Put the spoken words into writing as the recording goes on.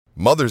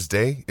Mother's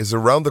Day is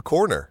around the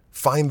corner.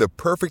 Find the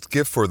perfect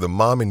gift for the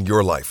mom in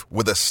your life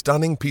with a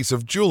stunning piece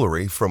of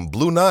jewelry from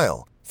Blue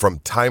Nile. From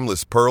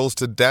timeless pearls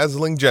to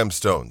dazzling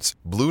gemstones,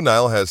 Blue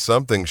Nile has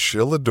something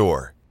she'll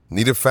adore.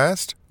 Need it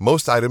fast?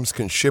 Most items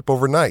can ship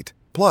overnight.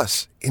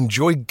 Plus,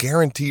 enjoy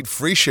guaranteed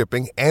free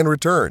shipping and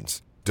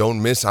returns.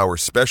 Don't miss our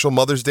special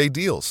Mother's Day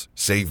deals.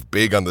 Save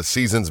big on the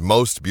season's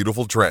most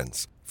beautiful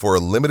trends. For a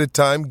limited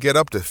time, get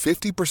up to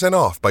 50%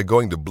 off by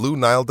going to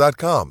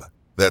BlueNile.com.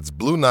 That's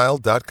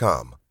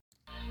BlueNile.com.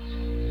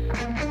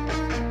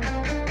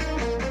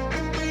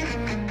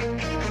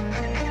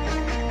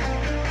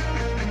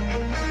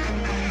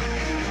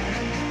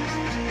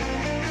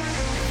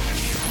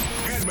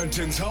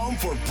 Edmonton's home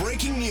for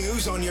breaking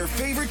news on your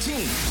favorite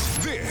teams.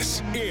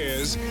 This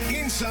is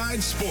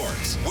Inside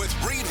Sports with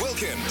Reed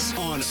Wilkins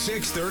on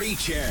 630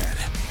 CHED.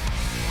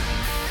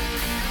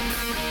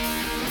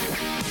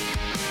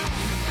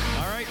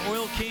 All right,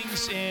 Oil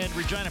Kings and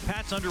Regina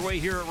Pats underway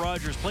here at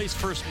Rogers Place.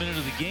 First minute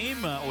of the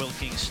game. Oil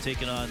Kings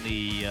taking on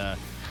the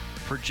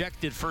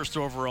projected first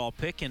overall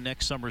pick in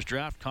next summer's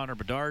draft, Connor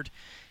Bedard.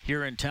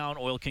 Here in town,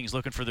 Oil Kings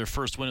looking for their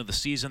first win of the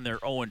season. They're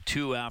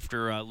 0-2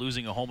 after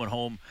losing a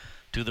home-and-home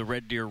to the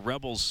Red Deer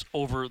Rebels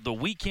over the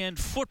weekend.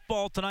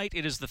 Football tonight,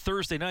 it is the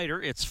Thursday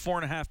nighter. It's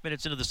 4.5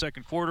 minutes into the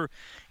second quarter.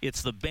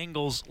 It's the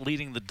Bengals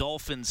leading the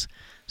Dolphins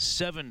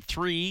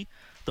 7-3.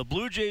 The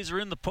Blue Jays are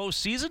in the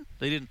postseason.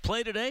 They didn't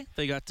play today.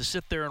 They got to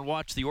sit there and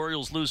watch the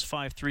Orioles lose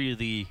 5-3 to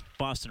the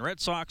Boston Red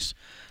Sox.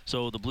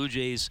 So the Blue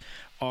Jays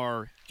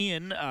are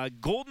in.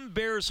 Golden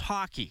Bears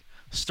hockey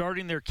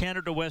starting their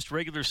Canada West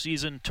regular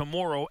season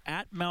tomorrow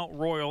at Mount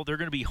Royal. They're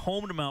going to be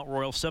home to Mount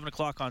Royal, 7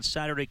 o'clock on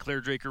Saturday,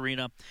 Claire Drake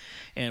Arena.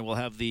 And we'll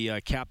have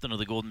the captain of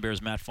the Golden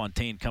Bears, Matt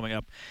Fontaine, coming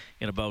up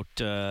in about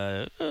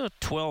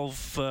 12,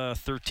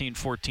 13,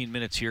 14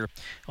 minutes here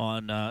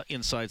on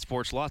Inside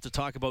Sports. A lot to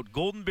talk about.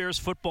 Golden Bears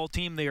football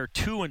team, they are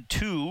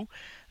 2-2.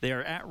 They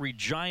are at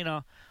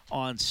Regina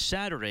on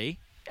Saturday.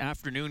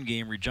 Afternoon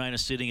game, Regina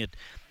sitting at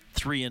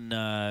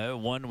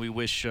 3-1. We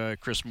wish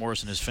Chris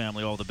Morris and his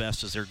family all the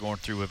best as they're going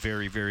through a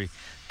very, very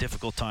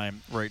difficult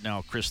time right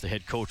now. Chris, the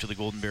head coach of the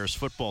Golden Bears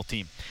football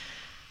team.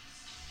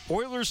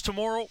 Oilers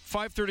tomorrow,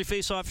 5:30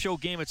 face-off show,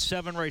 game at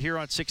 7 right here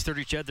on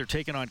 630 CHED. They're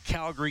taking on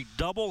Calgary.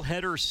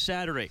 Doubleheader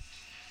Saturday.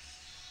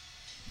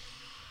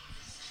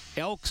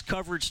 Elks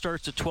coverage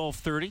starts at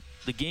 12:30.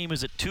 The game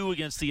is at 2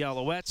 against the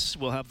Alouettes.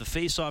 We'll have the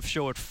face-off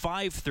show at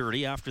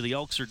 5:30 after the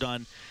Elks are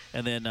done,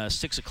 and then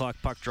 6 o'clock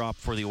puck drop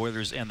for the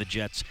Oilers and the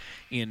Jets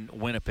in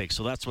Winnipeg.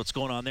 So that's what's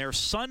going on there.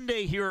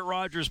 Sunday here at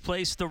Rogers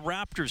Place, the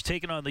Raptors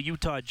taking on the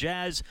Utah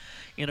Jazz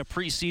in a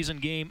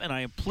preseason game, and I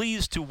am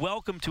pleased to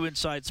welcome to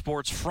Inside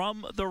Sports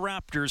from the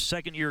Raptors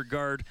second-year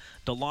guard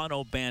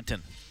Delano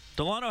Banton.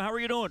 Delano, how are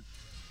you doing?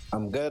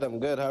 I'm good.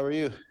 How are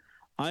you?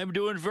 I'm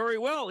doing very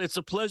well. It's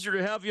a pleasure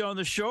to have you on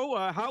the show.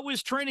 How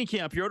is training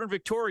camp? You're out in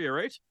Victoria,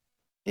 right?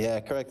 Yeah,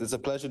 correct. It's a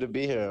pleasure to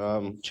be here.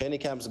 Training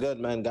camp's good,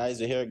 man.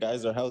 Guys are here.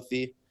 Guys are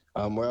healthy.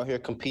 We're out here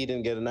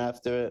competing, getting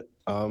after it.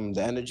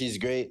 The energy's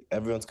great.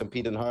 Everyone's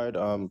competing hard.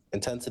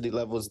 Intensity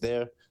level's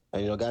there.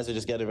 And, guys are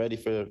just getting ready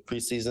for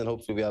preseason.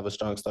 Hopefully we have a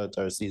strong start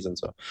to our season.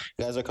 So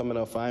guys are coming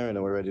out firing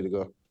and we're ready to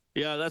go.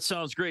 Yeah, that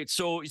sounds great.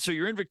 So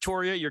you're in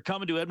Victoria. You're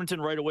coming to Edmonton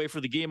right away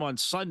for the game on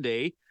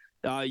Sunday.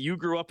 You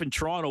grew up in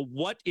Toronto.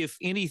 What, if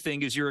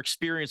anything, is your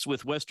experience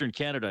with Western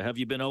Canada? Have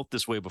you been out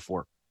this way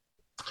before?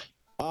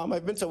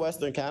 I've been to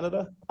Western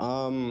Canada.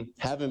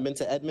 Haven't been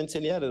to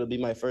Edmonton yet. It'll be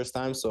my first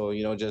time. So,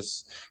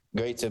 just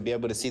great to be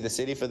able to see the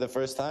city for the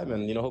first time.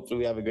 And, hopefully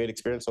we have a great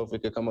experience. Hopefully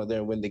we could come out there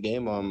and win the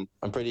game.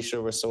 I'm pretty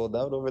sure we're sold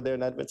out over there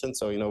in Edmonton.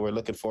 So, we're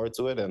looking forward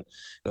to it. And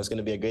it's going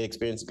to be a great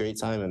experience, a great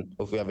time. And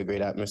hopefully we have a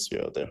great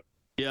atmosphere out there.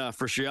 Yeah,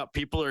 for sure. Yeah,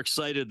 people are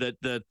excited that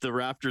the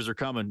Raptors are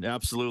coming.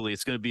 Absolutely.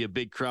 It's going to be a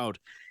big crowd.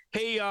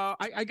 Hey,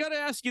 I got to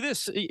ask you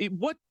this.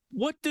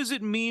 What does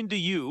it mean to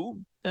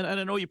you? And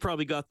I know you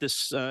probably got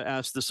this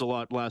asked this a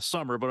lot last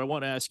summer, but I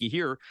want to ask you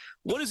here.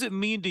 What does it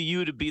mean to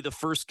you to be the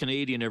first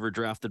Canadian ever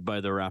drafted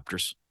by the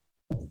Raptors?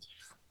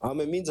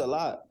 It means a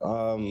lot,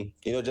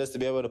 just to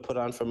be able to put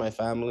on for my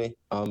family.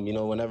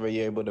 Whenever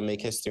you're able to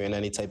make history in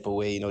any type of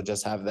way,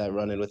 just have that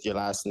running with your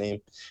last name.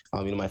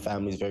 My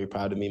family's very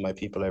proud of me. My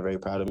people are very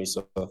proud of me.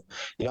 So,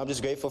 I'm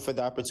just grateful for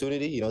the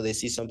opportunity. They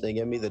see something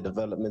in me. The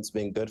development's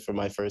been good for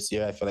my first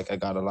year. I feel like I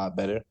got a lot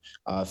better,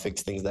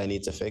 fix things that I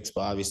need to fix,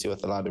 but obviously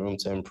with a lot of room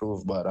to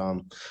improve. But,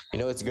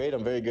 it's great.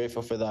 I'm very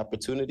grateful for the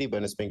opportunity,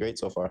 but it's been great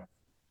so far.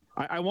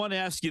 I want to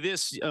ask you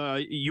this,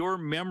 your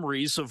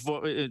memories of,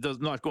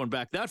 not going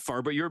back that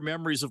far, but your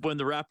memories of when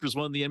the Raptors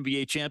won the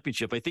NBA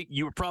championship. I think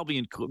you were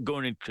probably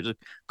going into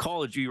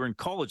college. You were in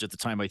college at the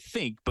time, I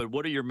think, but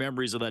what are your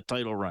memories of that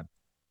title run?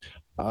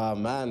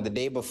 Man, the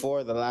day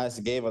before the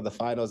last game of the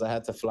finals, I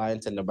had to fly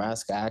into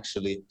Nebraska,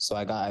 actually. So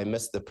I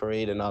missed the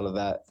parade and all of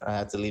that. I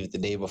had to leave the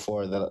day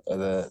before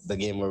the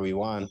game where we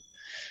won.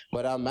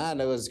 But man,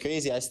 it was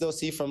crazy. I still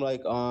see from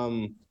like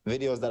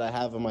videos that I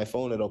have on my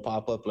phone, it'll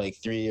pop up like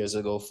 3 years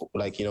ago,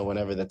 like, you know,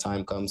 whenever the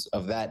time comes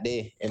of that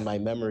day in my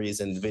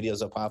memories, and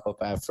videos will pop up.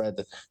 I have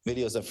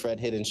videos of Fred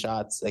hitting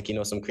shots, like, you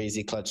know, some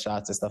crazy clutch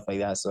shots and stuff like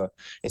that. So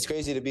it's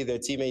crazy to be their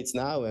teammates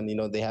now, and, you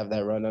know, they have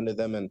that run under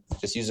them, and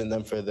just using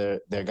them for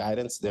their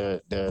guidance,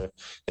 their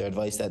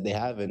advice that they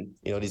have. And,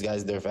 you know, these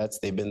guys, they're vets,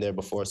 they've been there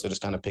before, so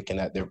just kind of picking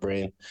at their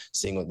brain,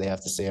 seeing what they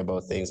have to say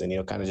about things, and, you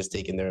know, kind of just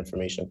taking their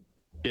information.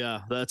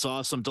 Yeah, that's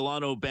awesome.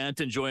 Delano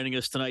Banton joining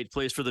us tonight,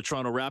 plays for the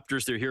Toronto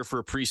Raptors. They're here for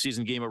a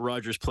preseason game at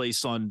Rogers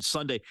Place on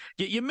Sunday.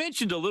 You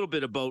mentioned a little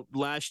bit about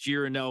last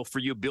year and now for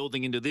you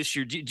building into this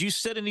year. Do you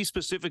set any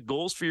specific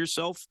goals for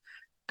yourself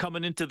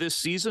coming into this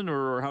season,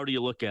 or how do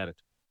you look at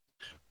it?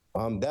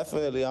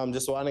 Definitely. I'm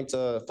just wanting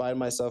to find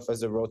myself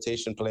as a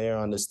rotation player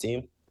on this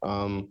team.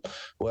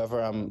 Whoever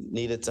I'm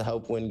needed to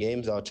help win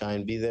games, I'll try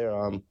and be there.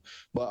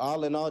 But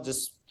all in all,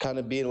 just kind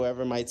of being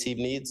wherever my team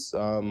needs.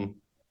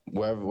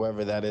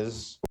 Wherever that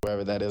is. You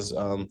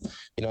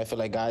know, I feel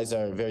like guys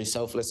are very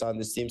selfless on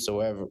this team.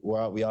 So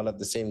we all have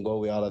the same goal.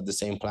 We all have the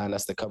same plan.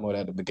 That's to come out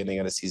at the beginning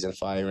of the season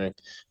firing,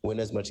 win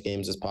as much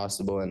games as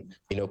possible, and,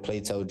 you know, play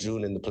till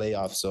June in the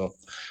playoffs. So,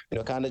 you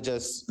know, kind of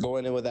just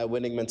going in with that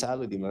winning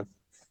mentality, man.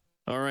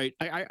 All right.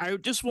 I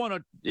just want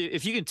to,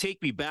 if you can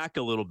take me back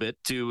a little bit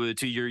to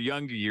your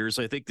younger years,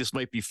 I think this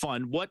might be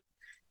fun. What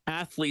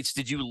athletes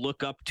did you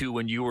look up to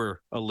when you were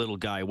a little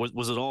guy?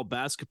 Was it all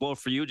basketball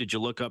for you? Did you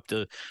look up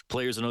to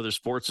players in other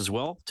sports as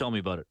well? Tell me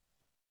about it.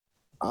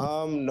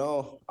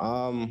 No.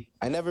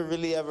 I never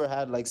really ever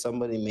had like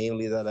somebody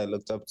mainly that I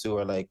looked up to,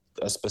 or like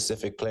a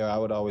specific player. I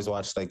would always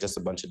watch like just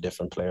a bunch of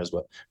different players,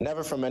 but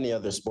never from any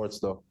other sports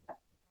though.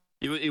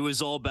 It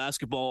was all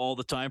basketball all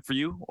the time for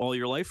you, all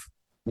your life?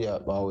 Yeah,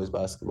 always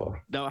basketball.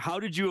 Now, how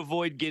did you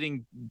avoid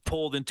getting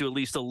pulled into at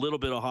least a little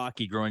bit of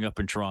hockey growing up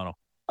in Toronto?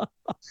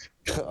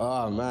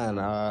 Oh man,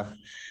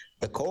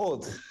 the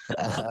cold,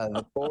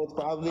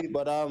 probably,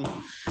 but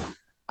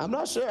I'm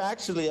not sure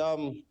actually.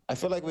 I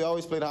feel like we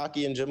always played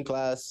hockey in gym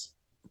class.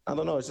 I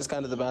don't know. It's just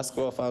kind of the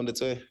basketball found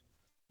its way.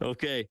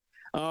 Okay.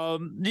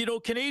 You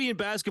know, Canadian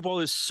basketball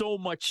is so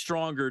much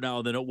stronger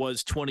now than it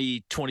was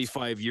 20,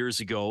 25 years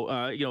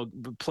ago. You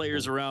know,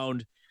 players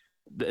around.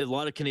 A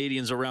lot of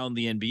Canadians around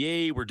the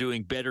NBA. We're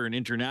doing better in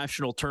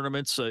international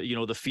tournaments. You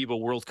know, the FIBA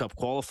World Cup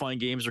qualifying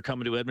games are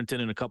coming to Edmonton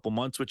in a couple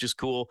months, which is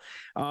cool.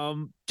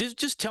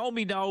 Just tell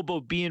me now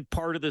about being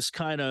part of this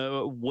kind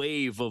of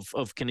wave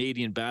of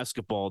Canadian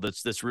basketball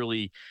that's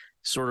really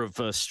sort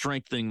of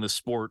strengthening the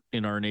sport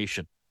in our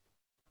nation.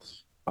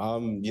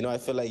 You know, I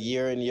feel like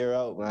year in, year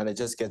out, man, it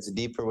just gets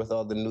deeper with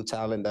all the new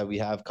talent that we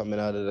have coming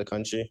out of the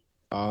country.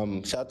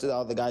 Shout out to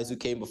all the guys who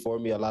came before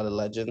me, a lot of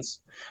legends.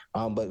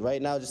 But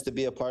right now, just to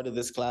be a part of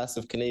this class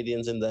of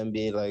Canadians in the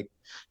NBA, like,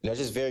 you know,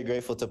 just very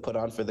grateful to put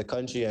on for the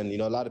country. And, you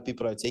know, a lot of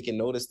people are taking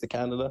notice to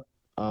Canada.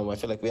 I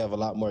feel like we have a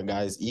lot more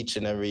guys each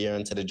and every year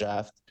into the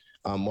draft.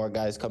 More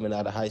guys coming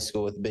out of high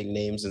school with big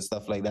names and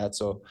stuff like that.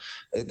 So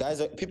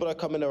people are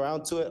coming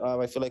around to it.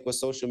 I feel like with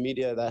social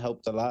media, that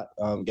helped a lot,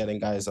 getting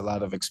guys a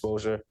lot of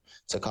exposure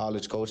to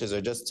college coaches or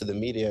just to the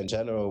media in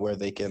general, where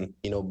they can,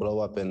 you know, blow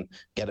up and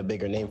get a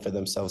bigger name for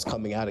themselves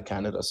coming out of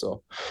Canada.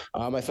 So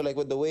I feel like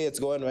with the way it's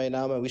going right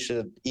now, man,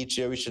 each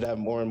year we should have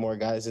more and more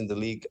guys in the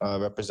league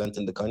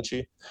representing the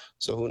country.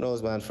 So who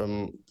knows, man,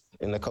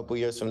 in a couple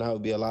years from now, it'll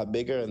be a lot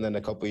bigger. And then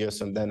a couple years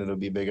from then, it'll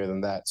be bigger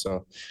than that.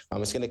 So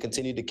it's going to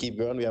continue to keep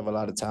growing. We have a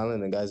lot of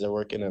talent and guys are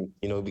working, and,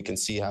 you know, we can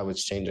see how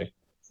it's changing.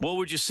 What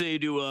would you say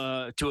to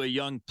a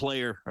young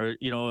player, or,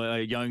 you know, a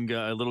young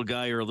little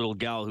guy or a little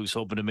gal who's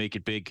hoping to make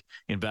it big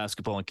in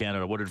basketball in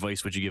Canada? What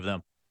advice would you give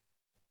them?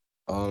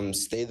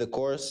 Stay the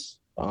course.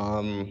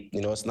 You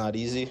know, it's not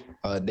easy.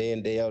 Day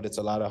in, day out, it's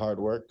a lot of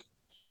hard work.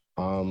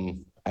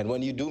 And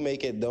when you do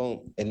make it,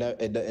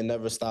 it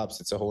never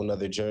stops. It's a whole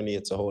nother journey.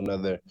 It's a whole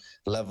nother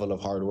level of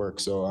hard work.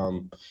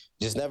 So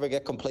just never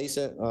get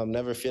complacent.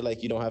 Never feel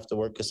like you don't have to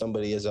work because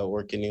somebody is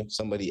outworking you.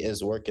 Somebody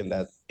is working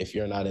that. If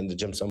you're not in the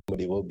gym,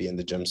 somebody will be in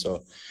the gym.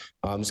 So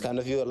just kind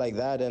of view it like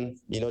that, and,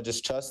 you know,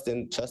 just trust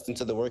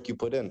into the work you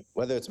put in,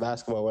 whether it's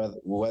basketball,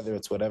 whether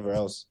it's whatever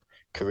else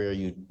career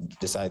you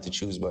decide to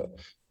choose. But,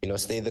 you know,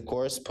 stay the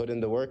course, put in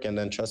the work, and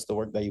then trust the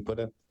work that you put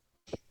in.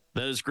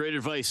 That is great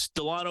advice.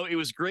 Delano, it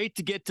was great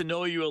to get to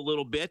know you a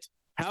little bit.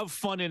 Have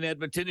fun in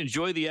Edmonton.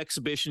 Enjoy the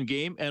exhibition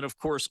game. And, of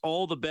course,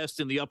 all the best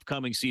in the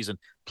upcoming season.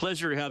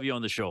 Pleasure to have you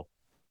on the show.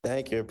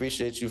 Thank you.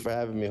 Appreciate you for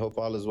having me. Hope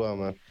all is well,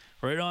 man.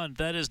 Right on.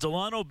 That is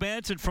Delano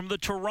Banton from the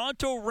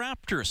Toronto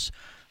Raptors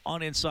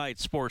on Inside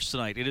Sports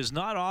tonight. It is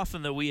not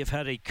often that we have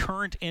had a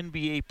current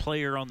NBA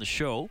player on the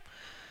show.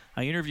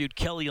 I interviewed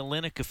Kelly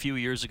Olynyk a few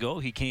years ago.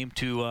 He came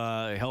to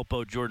help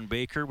out Jordan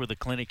Baker with a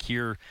clinic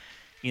here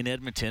in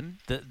Edmonton.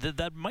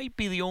 That might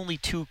be the only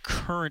two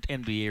current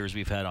NBAers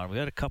we've had on. We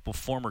had a couple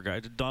former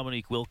guys.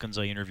 Dominique Wilkins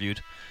I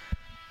interviewed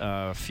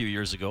a few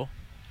years ago.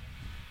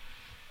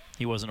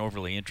 He wasn't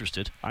overly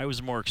interested. I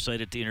was more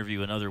excited to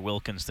interview another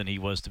Wilkins than he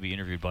was to be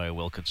interviewed by a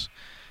Wilkins.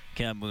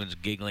 Cam Moon's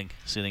giggling,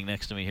 sitting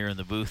next to me here in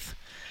the booth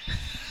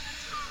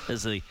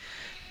as the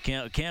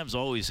Cam's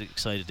always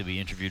excited to be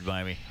interviewed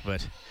by me,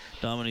 but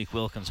Dominique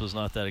Wilkins was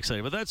not that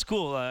excited. But that's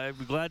cool.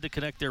 I'm glad to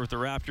connect there with the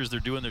Raptors. They're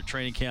doing their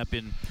training camp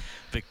in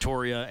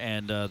Victoria,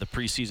 and the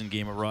preseason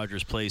game at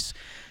Rogers Place.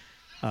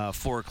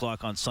 4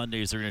 o'clock on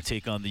Sundays, they're going to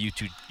take on the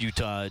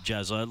Utah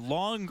Jazz.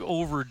 Long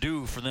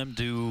overdue for them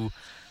to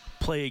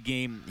play a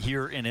game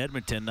here in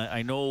Edmonton.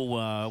 I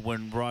know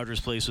when Rogers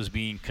Place was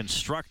being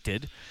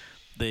constructed,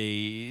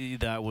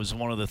 that was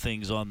one of the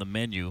things on the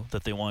menu,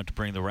 that they wanted to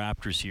bring the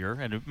Raptors here,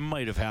 and it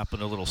might have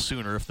happened a little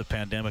sooner if the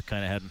pandemic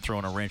kind of hadn't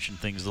thrown a wrench in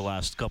things the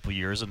last couple of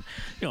years. And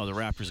the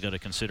Raptors got to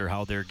consider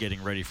how they're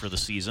getting ready for the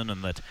season,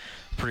 and that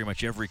pretty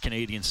much every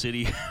Canadian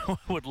city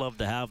would love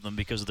to have them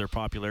because of their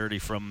popularity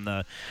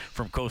from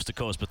coast to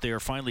coast. But they are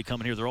finally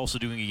coming here. They're also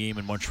doing a game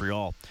in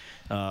Montreal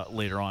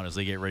later on as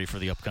they get ready for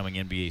the upcoming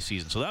NBA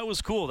season. So that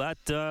was cool.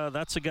 That's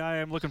a guy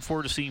I'm looking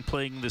forward to seeing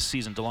playing this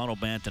season, Delano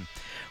Banton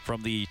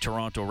from the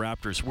Toronto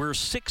Raptors. We're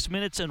 6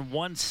 minutes and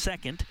 1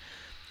 second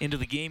into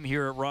the game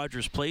here at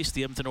Rogers Place.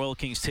 The Edmonton Oil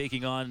Kings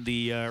taking on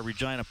the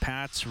Regina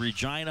Pats.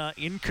 Regina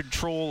in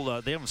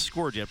control. They haven't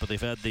scored yet, but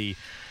they've had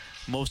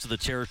most of the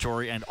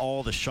territory and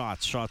all the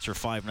shots. Shots are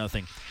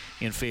 5-0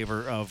 in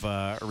favor of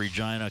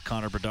Regina.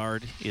 Connor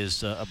Bedard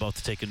is about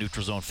to take a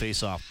neutral zone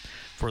faceoff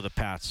for the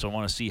Pats, so I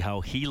want to see how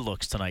he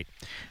looks tonight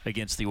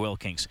against the Oil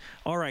Kings.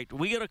 All right,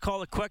 we got to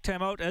call a quick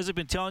timeout. As I've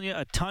been telling you,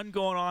 a ton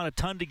going on, a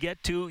ton to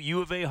get to.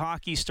 U of A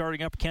hockey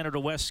starting up Canada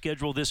West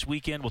schedule this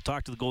weekend. We'll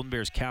talk to the Golden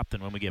Bears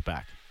captain when we get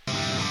back.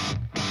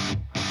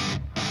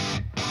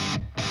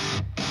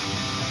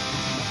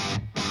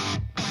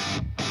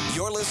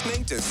 You're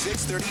listening to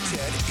 630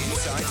 CHED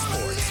Inside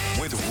Sports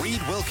with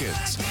Reed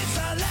Wilkins. It's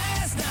our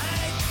last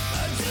night,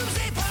 a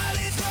Tuesday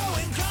party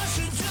throwing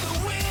caution to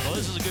the wind. Well,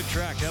 this is a good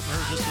track. I haven't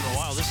heard this in a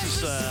while. This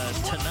is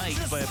Tonight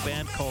by a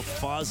band called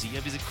Fozzy.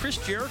 Is it Chris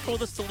Jericho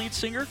that's the lead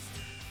singer?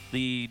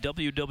 The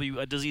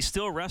WW... does he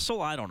still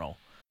wrestle? I don't know.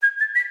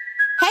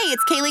 Hey,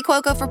 it's Kaylee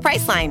Cuoco for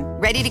Priceline.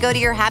 Ready to go to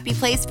your happy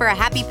place for a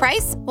happy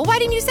price? Well, why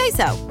didn't you say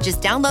so?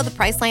 Just download the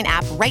Priceline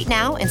app right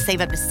now and save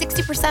up to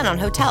 60% on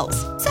hotels.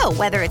 So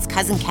whether it's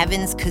Cousin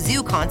Kevin's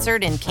Kazoo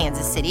Concert in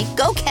Kansas City,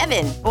 go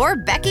Kevin, or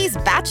Becky's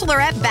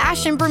Bachelorette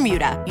Bash in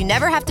Bermuda, you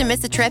never have to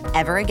miss a trip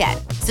ever again.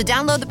 So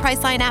download the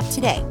Priceline app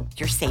today.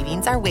 Your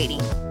savings are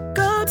waiting.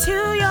 Go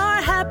to your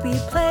happy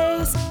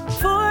place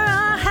for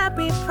a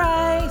happy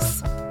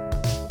price.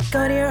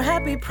 Go to your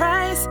happy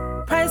price,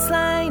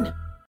 Priceline.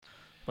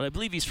 But I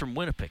believe he's from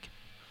Winnipeg.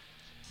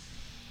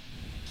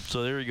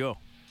 So there you go.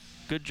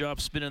 Good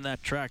job spinning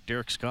that track,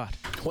 Derek Scott.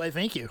 Why,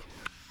 thank you.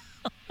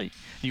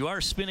 You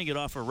are spinning it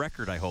off a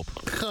record, I hope.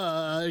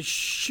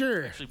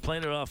 Sure. Actually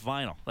playing it off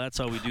vinyl. That's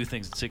how we do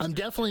things at 6. I'm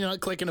definitely not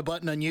clicking a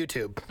button on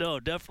YouTube. No,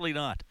 definitely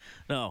not.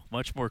 No,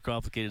 much more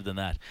complicated than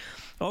that.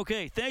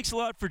 Okay, thanks a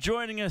lot for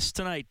joining us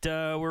tonight.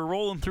 We're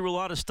rolling through a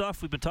lot of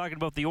stuff. We've been talking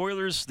about the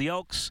Oilers, the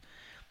Elks,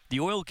 the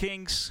Oil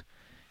Kings,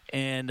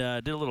 and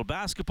did a little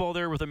basketball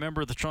there with a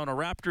member of the Toronto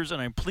Raptors.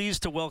 And I'm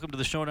pleased to welcome to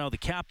the show now the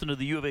captain of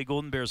the U of A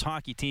Golden Bears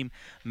hockey team,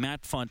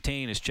 Matt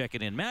Fontaine, is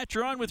checking in. Matt,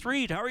 you're on with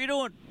Reed. How are you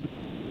doing?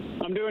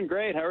 I'm doing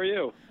great. How are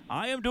you?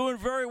 I am doing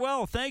very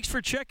well. Thanks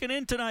for checking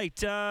in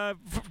tonight.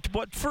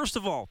 But first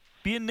of all,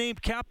 being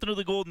named captain of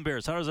the Golden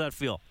Bears, how does that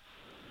feel?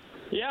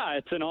 Yeah,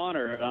 it's an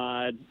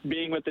honor.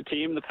 Being with the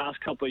team the past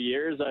couple of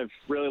years, I've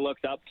really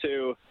looked up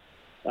to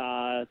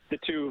the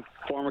two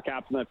former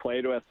captains I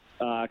played with,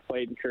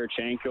 Clayton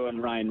Kurchenko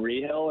and Ryan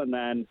Rehill, and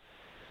then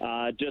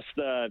just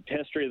the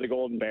history of the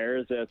Golden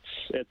Bears.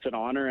 It's an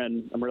honor,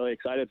 and I'm really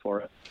excited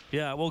for it.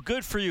 Yeah, well,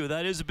 good for you.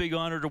 That is a big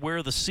honor to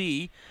wear the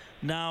C.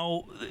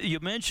 Now, you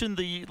mentioned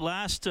the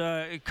last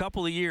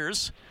couple of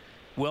years.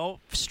 Well,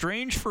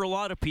 strange for a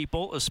lot of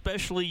people,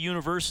 especially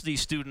university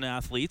student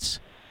athletes.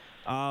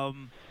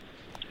 You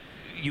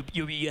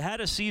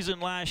had a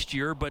season last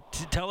year, but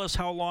tell us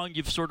how long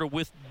you've sort of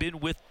been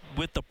with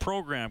the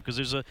program,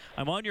 because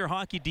I'm on your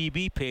Hockey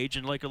DB page,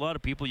 and like a lot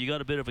of people, you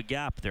got a bit of a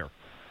gap there.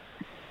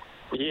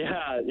 Yeah,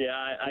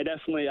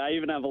 I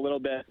even have a little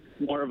bit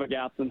more of a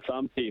gap than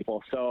some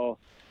people. So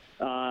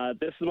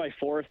this is my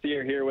 4th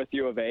year here with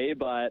U of A,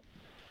 but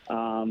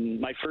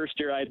my first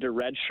year I had to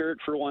redshirt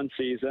for one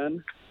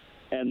season.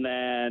 And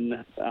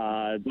then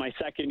my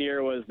second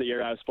year was the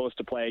year I was supposed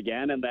to play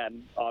again. And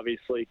then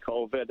obviously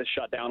COVID has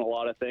shut down a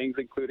lot of things,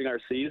 including our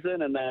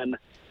season. And then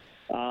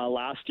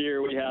last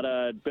year we had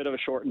a bit of a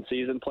shortened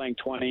season, playing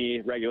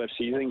 20 regular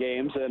season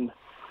games. And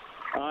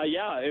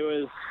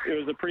it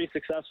was a pretty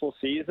successful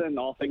season.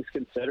 All things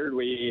considered,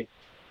 we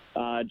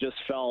just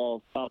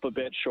fell up a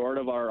bit short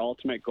of our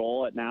ultimate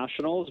goal at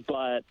Nationals.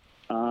 But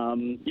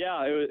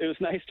it was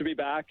nice to be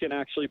back and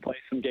actually play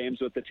some games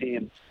with the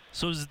team.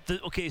 So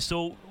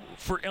so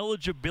for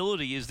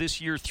eligibility, is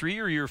this year 3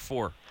 or year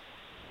 4?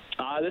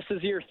 This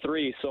is year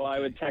 3, so I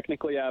would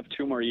technically have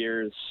 2 more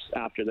years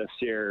after this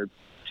year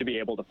to be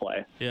able to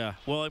play. Yeah,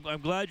 well,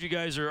 I'm glad you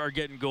guys are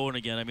getting going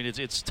again. I mean,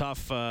 it's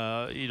tough,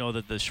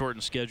 that the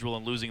shortened schedule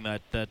and losing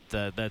that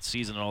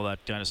season and all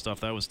that kind of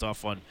stuff. That was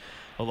tough on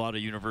a lot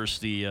of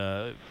university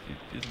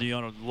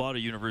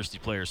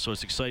players. So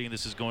it's exciting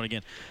this is going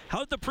again.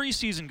 How'd the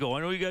preseason go?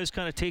 I know you guys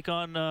kind of take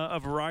on a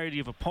variety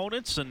of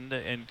opponents,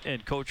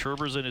 and Coach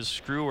Herbers and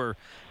his crew are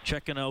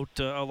checking out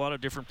a lot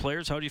of different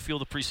players. How do you feel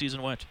the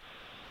preseason went?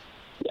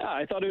 Yeah,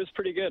 I thought it was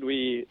pretty good.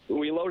 We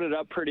loaded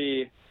up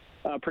pretty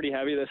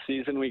heavy this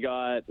season. We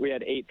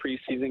had 8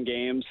 preseason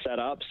games set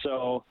up,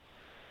 so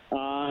we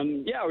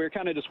were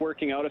kind of just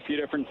working out a few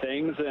different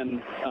things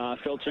and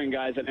filtering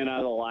guys in and out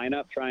of the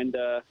lineup, trying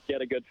to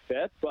get a good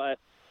fit. But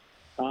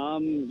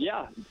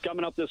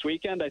coming up this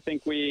weekend, I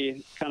think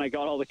we kind of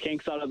got all the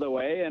kinks out of the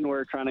way, and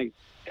we're trying to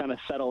kind of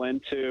settle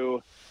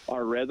into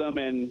our rhythm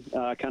and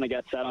kind of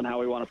get set on how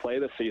we want to play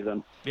this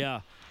season.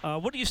 Yeah.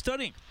 What are you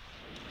studying?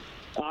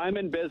 I'm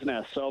in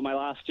business, so my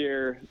last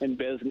year in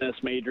business,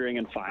 majoring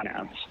in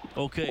finance.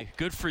 Okay,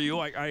 good for you.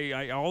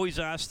 I always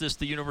ask this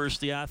to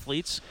university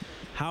athletes.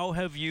 How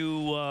have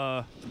you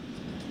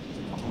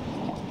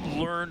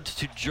learned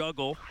to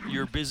juggle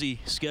your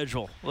busy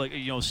schedule? Like,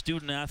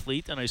 student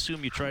athlete, and I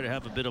assume you try to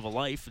have a bit of a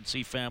life and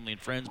see family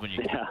and friends when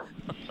you can.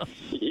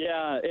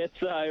 Yeah, it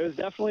was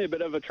definitely a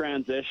bit of a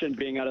transition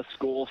being out of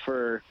school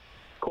for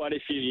quite a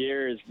few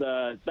years.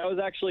 That was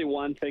actually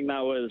one thing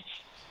that was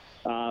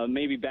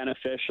maybe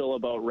beneficial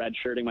about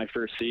redshirting my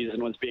first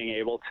season, was being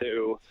able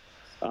to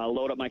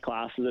load up my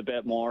classes a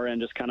bit more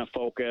and just kind of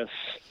focus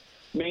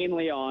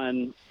mainly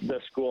on the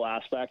school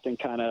aspect and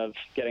kind of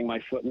getting my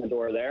foot in the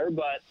door there.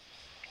 But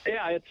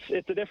yeah,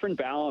 it's a different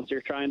balance.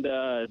 You're trying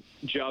to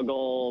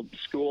juggle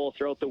school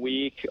throughout the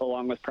week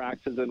along with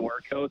practices and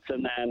workouts,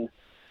 and then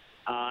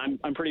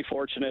I'm pretty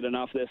fortunate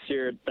enough this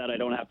year that I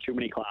don't have too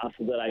many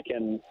classes that I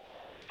can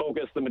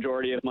focus the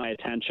majority of my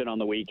attention on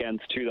the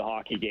weekends to the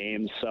hockey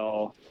games.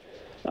 So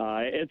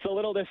it's a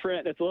little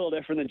different. It's a little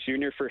different than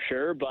junior for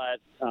sure, but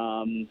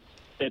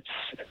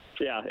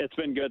it's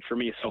been good for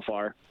me so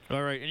far.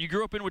 All right, and you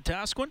grew up in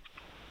Wetaskiwin?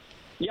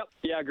 Yep.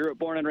 Yeah,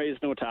 born and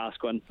raised in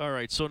Wetaskiwin. All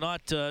right, so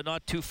not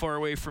too far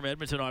away from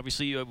Edmonton,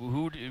 obviously.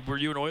 Were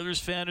you an Oilers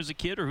fan as a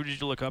kid, or who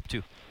did you look up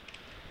to?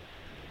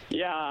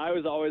 Yeah, I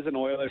was always an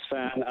Oilers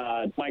fan.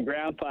 My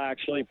grandpa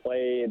actually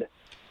played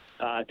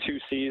 2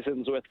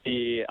 seasons with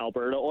the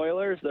Alberta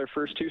Oilers, their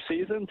first 2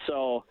 seasons.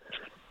 So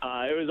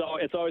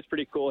it's always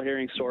pretty cool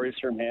hearing stories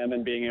from him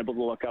and being able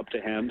to look up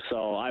to him.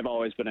 So I've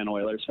always been an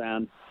Oilers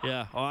fan.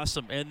 Yeah,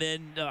 awesome. And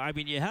then,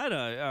 you had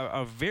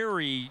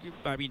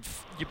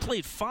you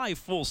played 5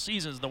 full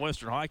seasons in the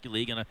Western Hockey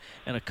League and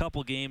a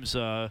couple games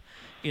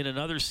in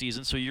another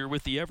season. So you're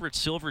with the Everett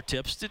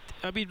Silvertips.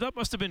 That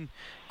must have been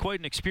quite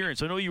an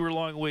experience. I know you were a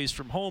long ways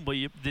from home, but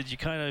did you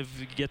kind of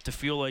get to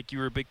feel like you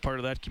were a big part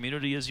of that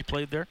community as you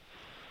played there?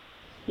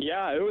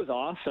 Yeah, it was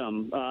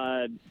awesome.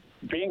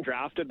 Being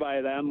drafted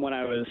by them when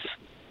I was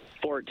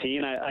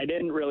 14, I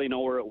didn't really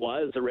know where it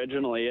was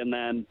originally, and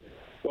then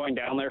going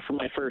down there for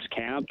my first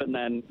camp and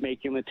then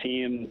making the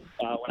team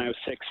when I was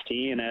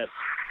 16,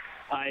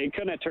 I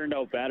couldn't have turned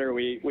out better.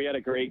 We had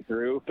a great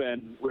group,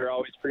 and we were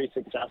always pretty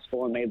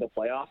successful and made the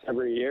playoffs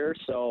every year.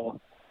 So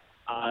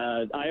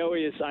I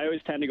always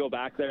tend to go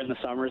back there in the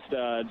summers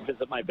to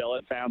visit my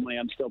billet family.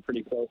 I'm still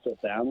pretty close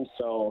with them,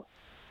 so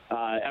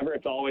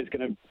Everett's always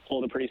going to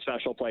hold a pretty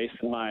special place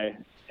in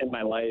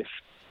my life.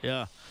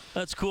 Yeah,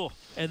 that's cool.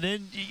 And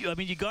then,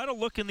 you got to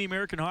look in the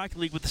American Hockey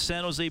League with the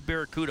San Jose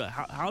Barracuda.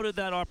 How did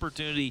that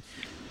opportunity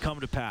come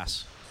to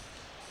pass?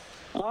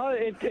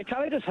 It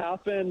kind of just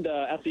happened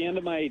at the end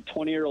of my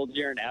 20-year-old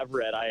year in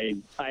Everett. I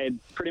had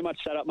pretty much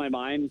set up my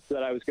mind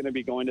that I was going to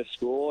be going to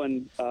school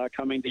and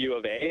coming to U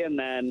of A. And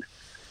then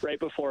right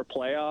before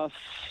playoffs,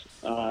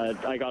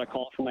 I got a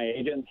call from my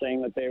agent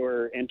saying that they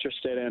were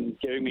interested in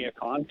giving me a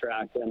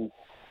contract. And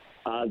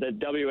the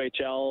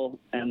WHL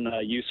and the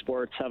U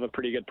Sports have a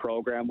pretty good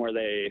program where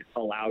they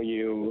allow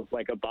you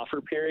like a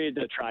buffer period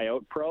to try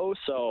out pro.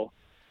 So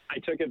I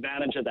took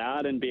advantage of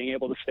that, and being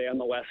able to stay on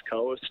the West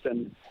Coast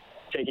and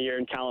take a year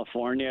in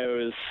California,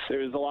 it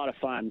was a lot of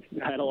fun.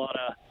 I had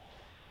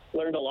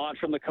learned a lot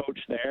from the coach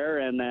there,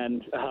 and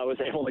then I was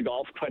able to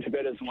golf quite a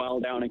bit as well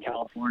down in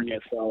California.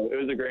 So it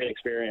was a great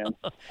experience.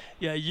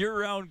 Yeah,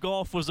 year-round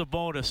golf was a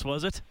bonus,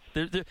 was it?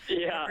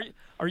 Yeah.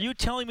 Are you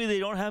telling me they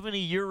don't have any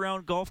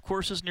year-round golf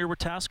courses near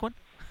Wetaskiwin?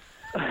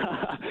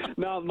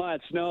 Not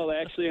much. No, they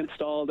actually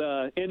installed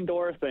an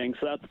indoor thing,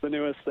 so that's the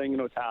newest thing in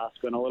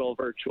Wetaskiwin, a little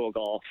virtual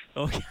golf.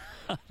 Okay,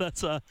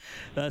 that's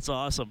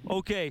awesome.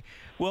 Okay,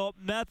 well,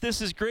 Matt,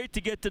 this is great to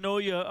get to know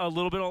you a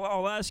little bit.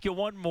 I'll ask you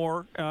one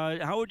more.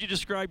 How would you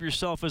describe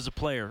yourself as a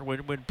player?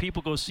 When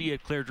people go see you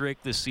at Claire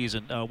Drake this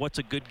season, what's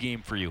a good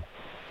game for you?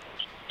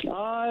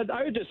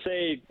 I would just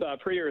say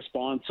pretty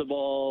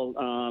responsible.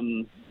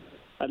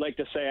 I'd like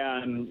to say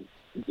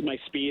my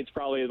speed's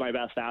probably my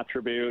best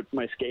attribute,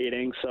 my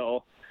skating.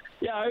 So,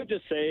 yeah, I would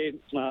just say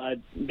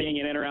being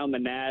in and around the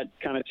net,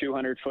 kind of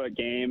 200-foot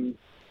game,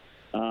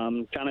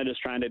 kind of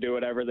just trying to do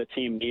whatever the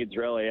team needs,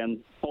 really, and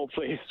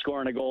hopefully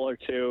scoring a goal or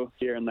two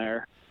here and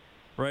there.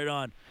 Right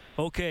on.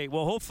 Okay,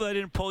 well, hopefully I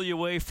didn't pull you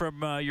away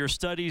from your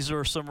studies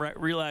or some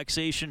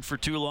relaxation for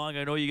too long.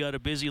 I know you got a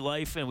busy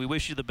life, and we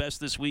wish you the best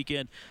this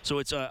weekend. So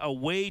it's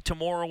away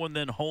tomorrow and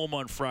then home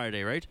on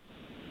Friday, right?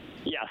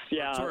 Yes,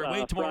 yeah. Sorry,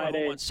 away tomorrow,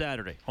 Friday.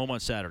 home on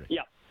Saturday.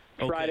 Yeah,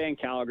 Okay. Friday in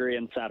Calgary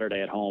and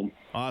Saturday at home.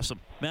 Awesome.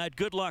 Matt,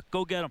 good luck.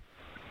 Go get them.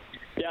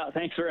 Yeah,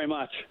 thanks very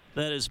much.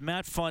 That is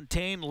Matt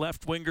Fontaine,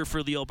 left winger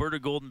for the Alberta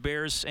Golden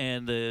Bears,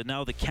 and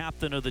now the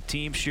captain of the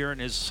team, sharing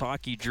his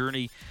hockey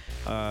journey.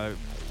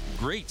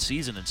 Great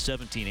season in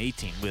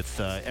 17-18 with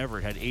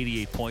Everett. Had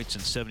 88 points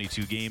in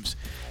 72 games.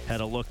 Had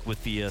a look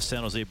with the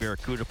San Jose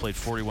Barracuda, played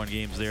 41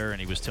 games there,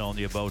 and he was telling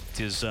you about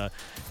his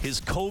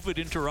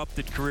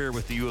COVID-interrupted career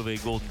with the U of A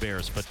Golden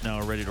Bears, but now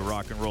ready to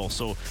rock and roll.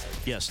 So,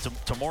 yes,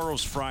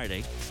 tomorrow's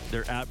Friday.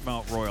 They're at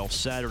Mount Royal.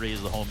 Saturday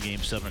is the home game,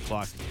 7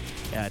 o'clock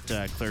at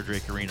Claire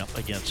Drake Arena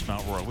against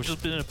Mount Royal, which has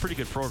been a pretty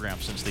good program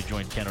since they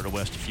joined Canada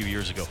West a few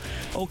years ago.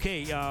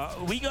 Okay,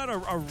 we got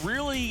a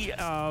really...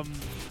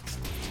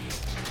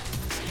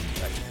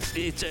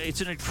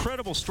 It's an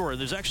incredible story.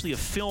 There's actually a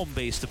film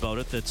based about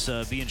it that's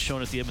being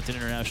shown at the Edmonton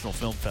International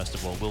Film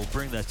Festival. We'll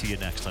bring that to you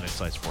next on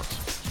Inside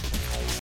Sports.